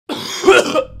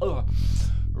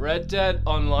Red Dead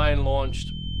Online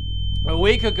launched a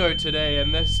week ago today,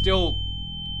 and there's still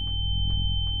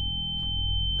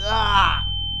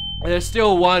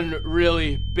one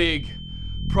really big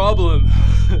problem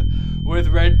with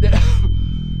Red Dead.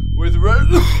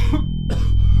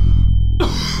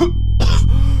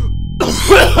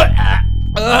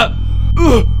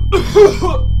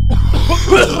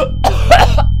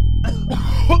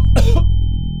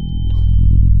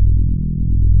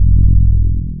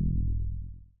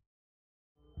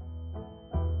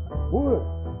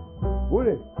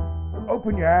 Woody,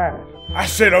 open your eyes. I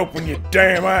said open your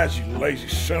damn eyes, you lazy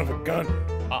son of a gun.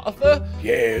 Arthur?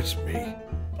 Yeah, it's me.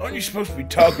 Aren't you supposed to be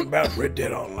talking about Red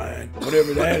Dead Online?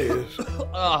 Whatever that is.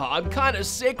 I'm kind of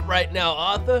sick right now,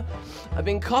 Arthur. I've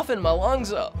been coughing my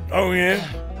lungs up. Oh, yeah?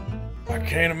 I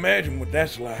can't imagine what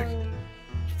that's like.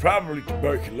 It's probably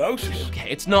tuberculosis. Okay,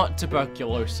 it's not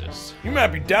tuberculosis. You might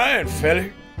be dying, fella.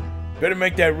 Better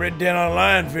make that Red Dead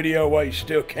Online video while you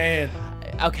still can.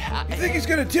 Okay. You think he's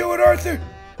gonna do it, Arthur?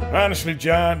 Honestly,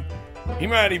 John, he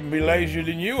might even be lazier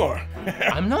than you are.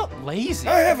 I'm not lazy.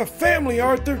 I have a family,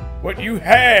 Arthur. What you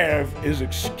have is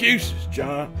excuses,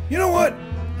 John. You know what?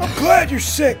 I'm glad you're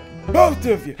sick. Both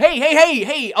of you.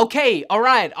 Hey, okay,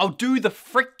 alright, I'll do the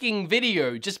freaking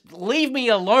video. Just leave me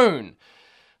alone.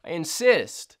 I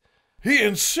insist. He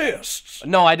insists.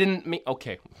 No, I didn't mean,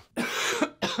 okay.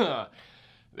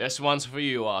 This one's for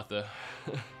you, Arthur.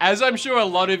 As I'm sure a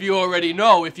lot of you already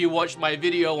know if you watched my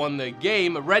video on the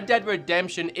game, Red Dead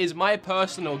Redemption is my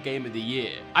personal game of the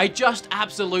year. I just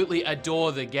absolutely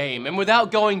adore the game, and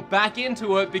without going back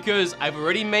into it, because I've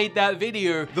already made that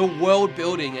video, the world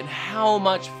building and how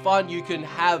much fun you can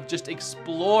have just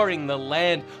exploring the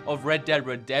land of Red Dead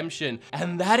Redemption.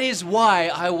 And that is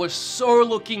why I was so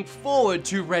looking forward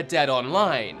to Red Dead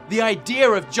Online. The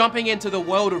idea of jumping into the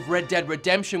world of Red Dead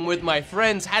Redemption with my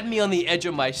friends had me on the edge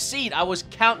of my seat. I was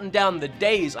counting down the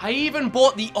days. I even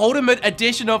bought the Ultimate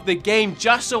Edition of the game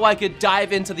just so I could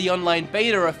dive into the online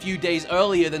beta a few days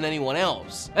earlier than anyone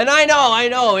else. And I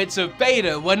know, it's a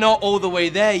beta. We're not all the way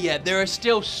there yet. There are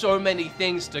still so many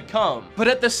things to come. But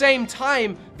at the same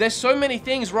time, there's so many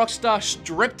things Rockstar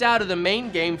stripped out of the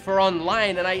main game for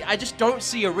online, and I just don't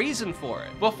see a reason for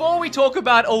it. Before we talk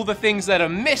about all the things that are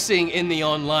missing in the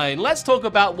online, let's talk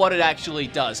about what it actually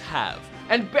does have.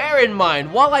 And bear in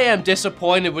mind, while I am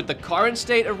disappointed with the current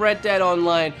state of Red Dead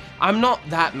Online, I'm not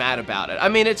that mad about it. I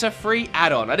mean, it's a free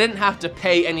add-on. I didn't have to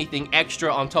pay anything extra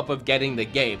on top of getting the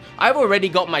game. I've already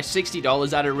got my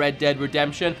 $60 out of Red Dead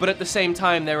Redemption, but at the same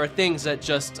time, there are things that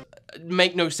just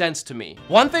make no sense to me.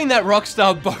 One thing that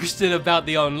Rockstar boasted about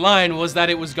the online was that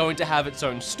it was going to have its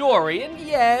own story, and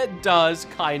yeah, it does,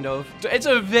 kind of. It's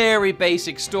a very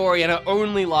basic story, and it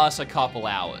only lasts a couple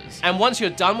hours. And once you're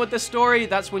done with the story,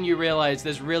 that's when you realize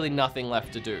there's really nothing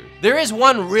left to do. There is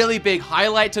one really big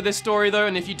highlight to this story though,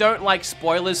 and if you don't like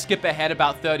spoilers, skip ahead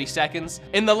about 30 seconds.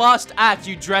 In the last act,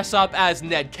 you dress up as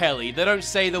Ned Kelly. They don't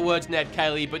say the words Ned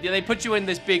Kelly, but they put you in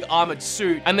this big armored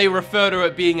suit, and they refer to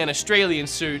it being an Australian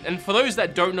suit, and for those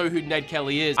that don't know who Ned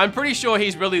Kelly is, I'm pretty sure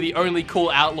he's really the only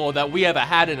cool outlaw that we ever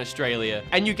had in Australia.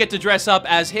 And you get to dress up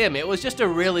as him. It was just a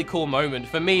really cool moment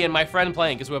for me and my friend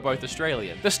playing because we're both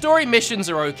Australian. The story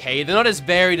missions are okay. They're not as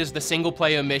varied as the single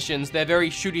player missions. They're very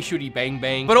shooty bang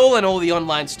bang. But all in all, the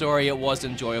online story, it was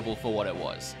enjoyable for what it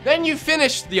was. Then you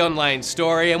finish the online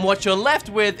story, and what you're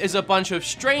left with is a bunch of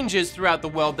strangers throughout the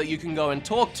world that you can go and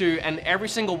talk to, and every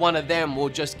single one of them will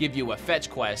just give you a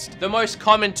fetch quest. The most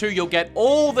common two you'll get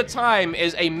all the time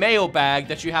is a mail bag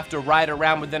that you have to ride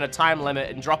around within a time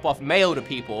limit and drop off mail to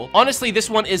people. Honestly, this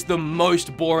one is the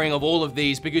most boring of all of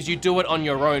these because you do it on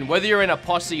your own, whether you're in a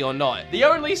posse or not. The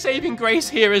only saving grace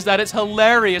here is that it's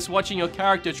hilarious watching your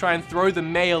character try and throw the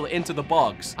mail into the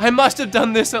box. I must have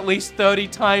done this at least 30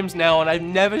 times now, and I've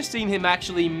never seen him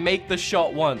actually make the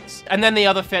shot once. And then the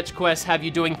other fetch quests have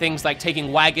you doing things like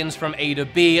taking wagons from A to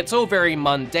B. It's all very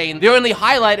mundane. The only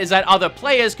highlight is that other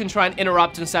players can try and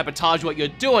interrupt and sabotage what you're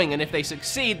doing, and if they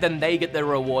succeed, then they get their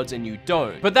rewards and you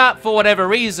don't. But that, for whatever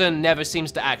reason, never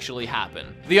seems to actually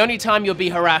happen. The only time you'll be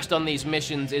harassed on these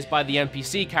missions is by the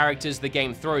NPC characters the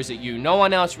game throws at you. No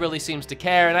one else really seems to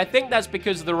care, and I think that's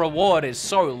because the reward is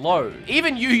so low.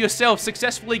 Even you yourself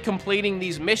successfully completing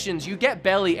these missions, you get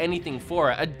barely anything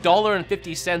for it.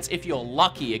 $1.50 if you're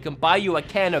lucky. It can buy you a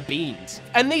can of beans.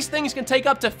 And these things can take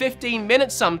up to 15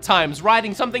 minutes sometimes,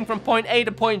 riding something from point A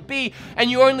to point B, and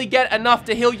you only get enough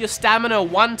to heal your stamina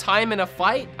one one time in a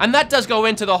fight? And that does go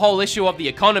into the whole issue of the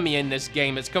economy in this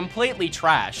game. It's completely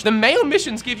trash. The mail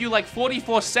missions give you like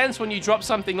 44 cents when you drop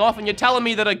something off, and you're telling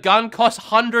me that a gun costs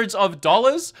hundreds of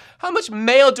dollars? How much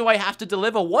mail do I have to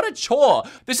deliver? What a chore.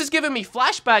 This is giving me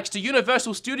flashbacks to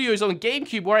Universal Studios on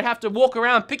GameCube, where I have to walk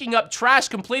around picking up trash,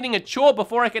 completing a chore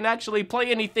before I can actually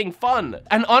play anything fun.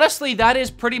 And honestly, that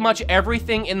is pretty much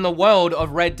everything in the world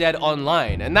of Red Dead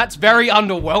Online, and that's very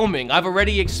underwhelming. I've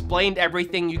already explained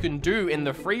everything you can do in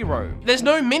the free roam. There's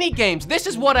no mini games. This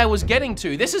is what I was getting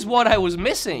to. This is what I was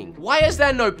missing. Why is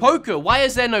there no poker? Why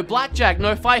is there no blackjack,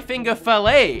 no five-finger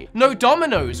fillet, no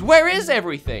dominoes? Where is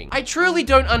everything? I truly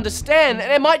don't understand,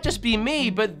 and it might just be me,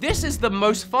 but this is the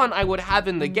most fun I would have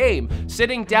in the game.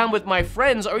 Sitting down with my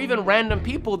friends or even random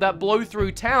people that blow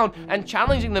through town and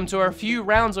challenging them to a few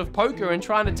rounds of poker and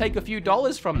trying to take a few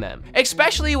dollars from them.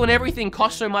 Especially when everything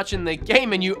costs so much in the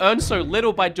game and you earn so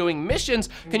little by doing missions.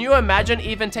 Can you imagine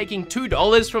even taking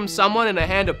 $2 from someone in a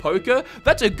hand of poker?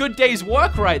 That's a good day's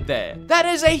work right there. That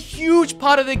is a huge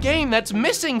part of the game that's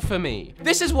missing for me.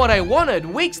 This is what I wanted.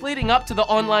 Weeks leading up to the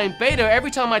online beta,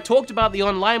 every time I talked about the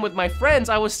online with my friends,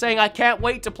 I was saying I can't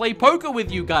wait to play poker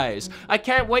with you guys. I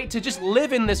can't wait to just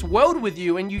live in this world with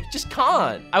you, and you just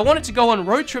can't. I wanted to go on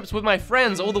road trips with my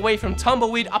friends all the way from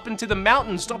Tumbleweed up into the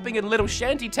mountains, stopping in little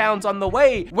shanty towns on the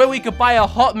way, where we could buy a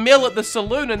hot meal at the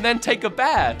saloon and then take a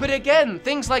bath. But again,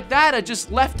 things like that are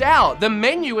just left out. The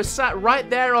menu is sat right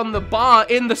there on the bar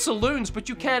in the saloons, but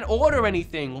you can't order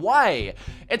anything. Why?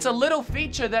 It's a little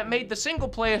feature that made the single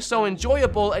player so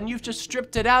enjoyable, and you've just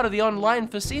stripped it out of the online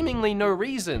for seemingly no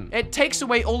reason. It takes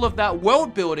away all of that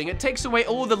world building. It takes away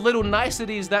all the little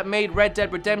niceties that made Red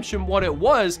Dead Redemption what it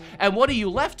was, and what are you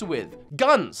left with?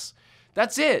 Guns.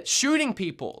 That's it, shooting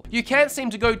people. You can't seem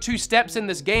to go 2 steps in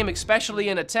this game, especially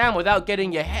in a town, without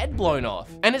getting your head blown off.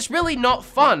 And it's really not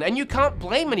fun, and you can't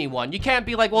blame anyone. You can't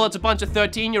be like, well, it's a bunch of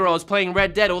 13-year-olds playing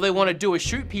Red Dead, all they want to do is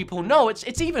shoot people. No,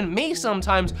 it's even me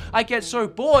sometimes. I get so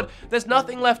bored, there's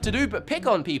nothing left to do but pick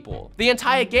on people. The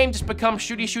entire game just becomes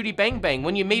shooty shooty bang bang.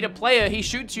 When you meet a player, he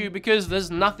shoots you because there's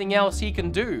nothing else he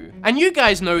can do. And you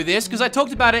guys know this, because I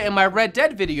talked about it in my Red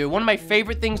Dead video. One of my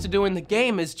favorite things to do in the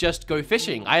game is just go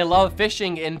fishing. I love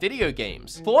fishing in video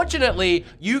games. Fortunately,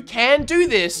 you can do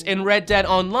this in Red Dead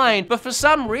Online, but for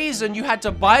some reason you had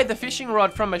to buy the fishing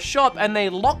rod from a shop and they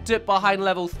locked it behind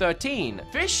level 13.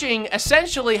 Fishing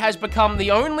essentially has become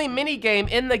the only mini game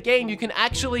in the game you can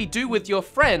actually do with your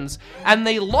friends, and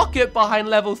they lock it behind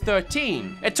level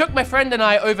 13. It took my friend and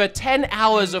I over 10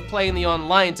 hours of playing the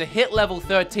online to hit level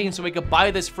 13 so we could buy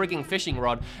this frigging fishing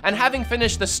rod, and having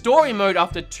finished the story mode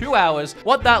after 2 hours,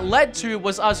 what that led to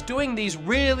was us doing these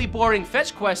really boring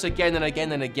fetch quests again and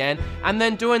again and again, and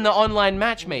then doing the online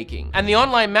matchmaking. And the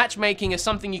online matchmaking is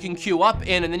something you can queue up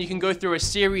in, and then you can go through a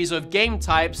series of game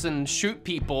types and shoot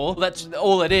people. That's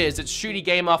all it is. It's shooty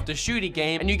game after shooty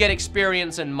game, and you get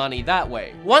experience and money that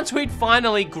way. Once we'd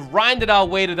finally grinded our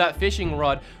way to that fishing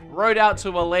rod, rode out to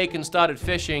a lake and started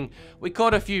fishing, we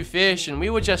caught a few fish, and we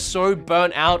were just so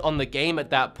burnt out on the game at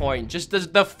that point. Just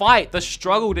the fight, the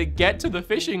struggle to get to the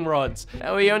fishing rods.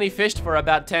 And we only fished for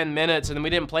about 10 minutes, and then we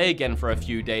didn't play again for a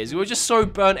few days. We were just so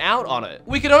burnt out on it.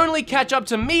 We could only catch up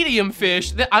to medium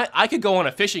fish. I could go on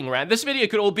a fishing rant. This video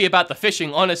could all be about the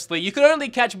fishing, honestly. You could only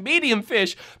catch medium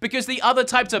fish because the other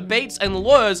types of baits and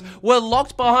lures were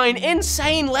locked behind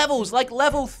insane levels, like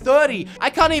level 30. I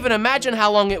can't even imagine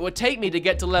how long it would take me to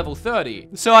get to level 30.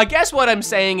 So I guess what I'm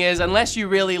saying is, unless you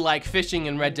really like fishing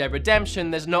in Red Dead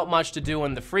Redemption, there's not much to do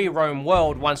in the free roam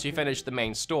world once you finish the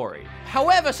main story.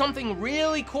 However, something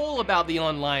really cool about the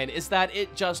online is that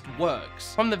it just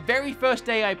works. From the very first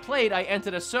day I played, I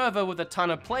entered a server with a ton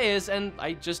of players, and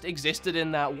I just existed in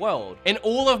that world. In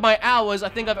all of my hours, I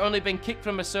think I've only been kicked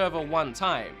from a server 1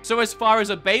 time. So as far as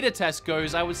a beta test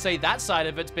goes, I would say that side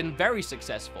of it's been very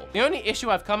successful. The only issue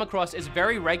I've come across is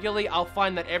very regularly I'll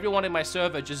find that everyone in my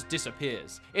server just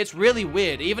disappears. It's really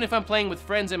weird. Even if I'm playing with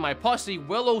friends in my posse,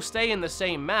 we'll all stay in the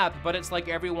same map, but it's like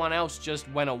everyone else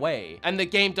just went away. And the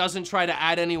game doesn't try to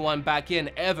add anyone back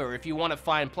in ever. If you want to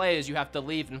find players, you have to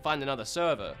leave and find another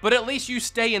server. But at least you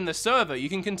stay in the server. You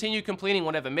can continue completing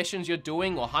whatever missions you're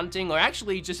doing or hunting, or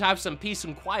actually just have some peace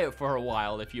and quiet for a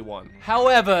while if you want.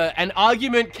 However, an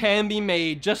argument can be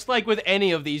made, just like with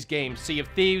any of these games. Sea of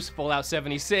Thieves, Fallout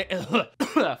 76,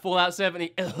 Fallout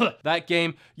 70, that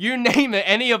game, you name it,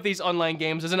 any of these online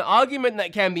games, there's an argument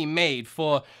that can be made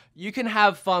for you can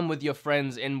have fun with your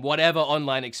friends in whatever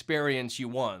online experience you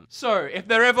want. So, if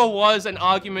there ever was an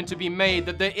argument to be made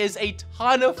that there is a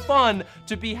ton of fun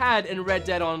to be had in Red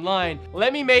Dead Online,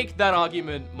 let me make that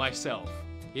argument myself.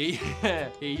 Here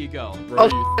you go. Bro,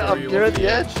 I'm near the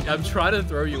edge. I'm trying to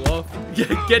throw you off.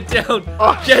 Get down.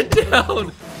 Oh. Get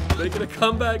down. Making a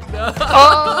comeback now.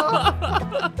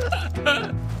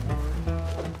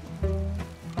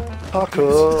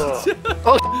 Parkour.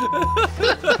 Oh.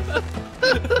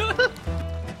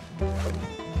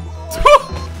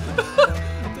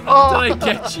 Did I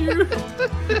get you?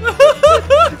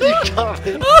 You got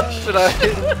me, but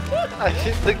I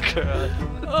hit the ground.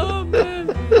 Oh man.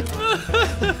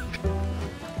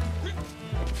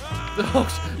 Oh,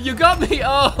 you got me.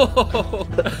 Oh.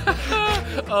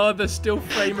 Oh, the still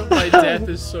frame of my death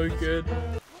is so good.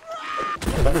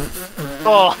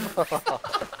 Oh.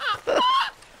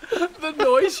 The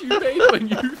noise you made when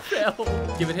you fell.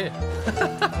 Give it here.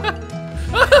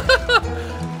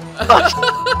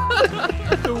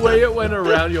 The way it went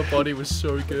around your body was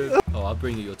so good. Oh, I'll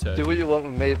bring you your turkey. Do what you want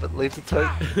with me, but leave the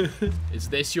turkey. Is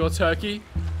this your turkey?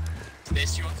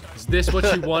 Is this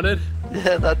what you wanted?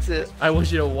 Yeah, that's it. I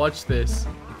want you to watch this.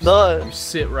 No. You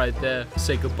sit right there.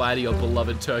 Say goodbye to your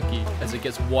beloved turkey as it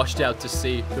gets washed out to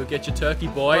sea. Go get your turkey,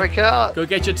 boy. Break out. Go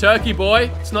get your turkey, boy.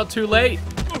 It's not too late.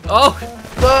 Oh,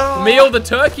 No. me or the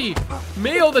turkey.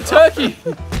 Me or the turkey.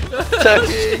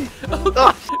 Turkey.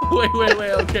 Okay.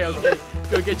 Wait. Okay.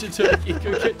 Go get your turkey.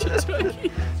 Go get your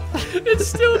turkey. It's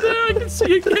still there. I can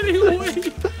see it getting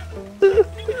away.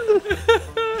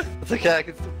 It's okay, I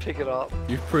can still pick it up.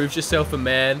 You've proved yourself a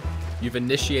man. You've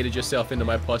initiated yourself into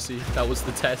my posse. That was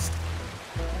the test.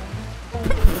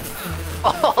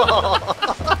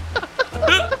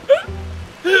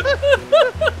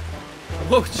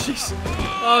 Oh, jeez.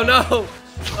 Oh, no.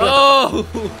 Oh.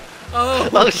 Oh.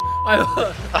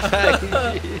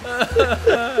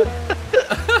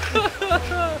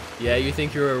 Yeah, you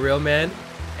think you're a real man?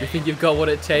 You think you've got what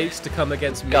it takes to come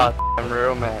against me? God, I'm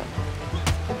real man.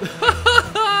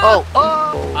 Oh.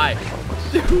 Hi.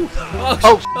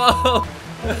 Oh.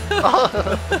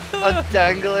 I'm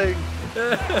dangling.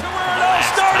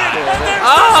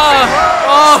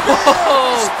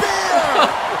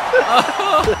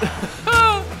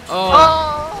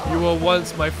 Oh, you were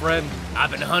once my friend. I've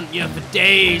been hunting you for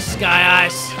days, Sky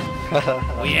Ice.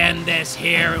 We end this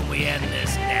here and we end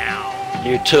this now.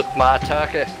 You took my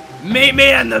turkey. Meet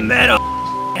me in the middle,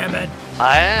 damn it.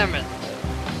 I am it.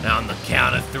 Now on the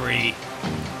count of 3,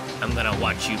 I'm gonna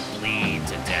watch you bleed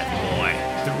to death, boy.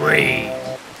 3.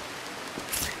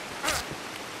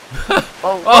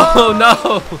 Oh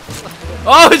no!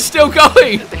 Oh, it's still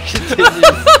going!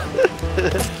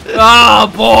 Oh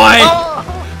boy!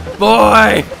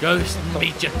 Boy! Go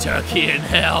meet your turkey in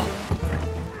hell.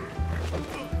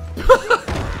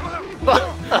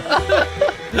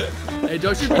 Hey,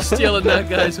 don't you be stealing that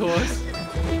guy's horse.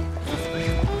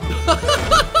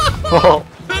 Oh.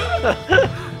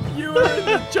 You were in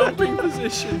the jumping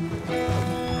position.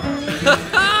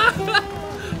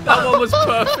 That one was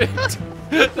perfect.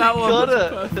 That one was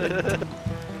perfect.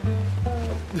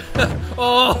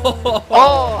 Oh!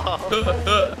 Oh!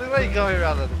 Look like you're going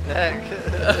around the neck.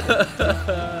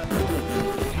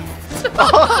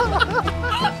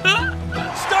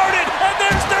 Started, and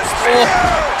there's the spear!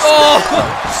 Oh my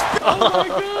god!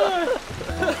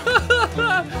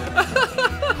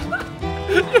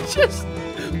 You're just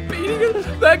beating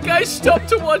him. That guy stopped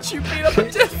to watch you beat up a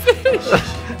dead fish.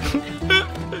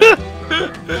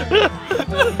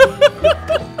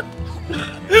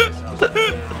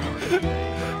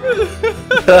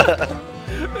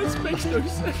 This makes no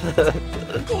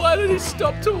sense. Why did he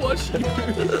stop to watch you?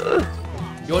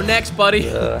 You're next, buddy.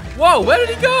 Whoa, where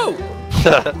did he go?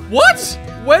 What?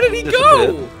 Where did he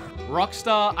go?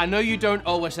 Rockstar, I know you don't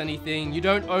owe us anything. You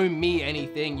don't owe me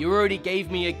anything. You already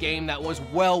gave me a game that was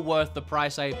well worth the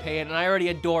price I paid, and I already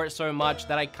adore it so much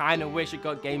that I kind of wish it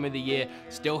got Game of the Year.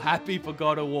 Still happy for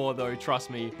God of War, though, trust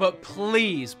me. But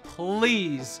please,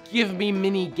 please, give me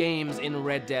mini games in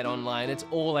Red Dead Online. It's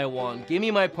all I want. Give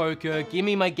me my poker, give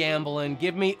me my gambling,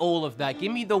 give me all of that.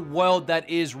 Give me the world that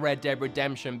is Red Dead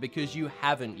Redemption, because you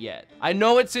haven't yet. I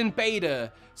know it's in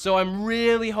beta, so I'm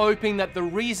really hoping that the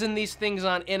reason these things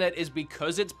aren't in it is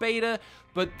because it's beta,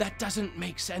 but that doesn't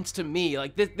make sense to me.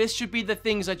 Like, this should be the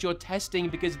things that you're testing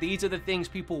because these are the things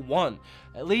people want.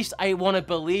 At least I want to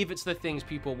believe it's the things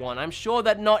people want. I'm sure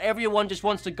that not everyone just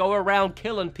wants to go around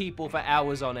killing people for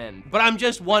hours on end. But I'm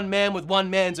just one man with one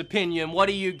man's opinion. What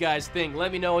do you guys think?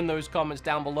 Let me know in those comments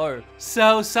down below.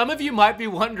 So, some of you might be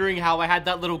wondering how I had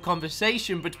that little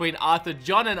conversation between Arthur,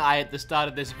 John, and I at the start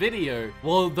of this video.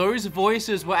 Well, those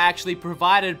voices were actually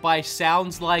provided by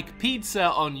Sounds Like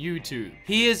Pizza on YouTube.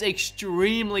 He is extremely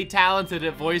extremely talented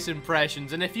at voice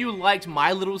impressions, and if you liked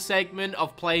my little segment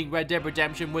of playing Red Dead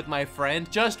Redemption with my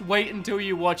friend, just wait until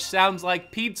you watch Sounds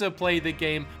Like Pizza play the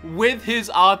game with his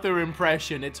Arthur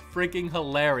impression. It's freaking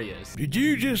hilarious. Did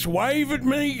you just wave at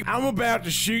me? I'm about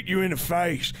to shoot you in the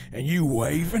face, and you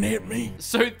waving at me?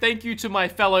 So thank you to my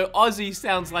fellow Aussie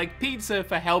Sounds Like Pizza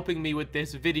for helping me with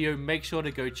this video. Make sure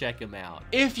to go check him out.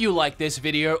 If you like this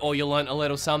video or you learned a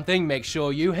little something, make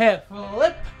sure you hit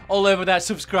flip all over that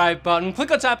subscribe button.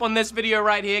 Click or tap on this video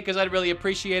right here because I'd really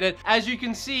appreciate it. As you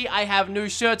can see, I have new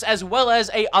shirts as well as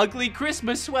a ugly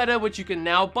Christmas sweater, which you can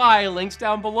now buy. Links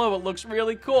down below. It looks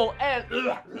really cool. And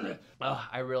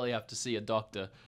I really have to see a doctor.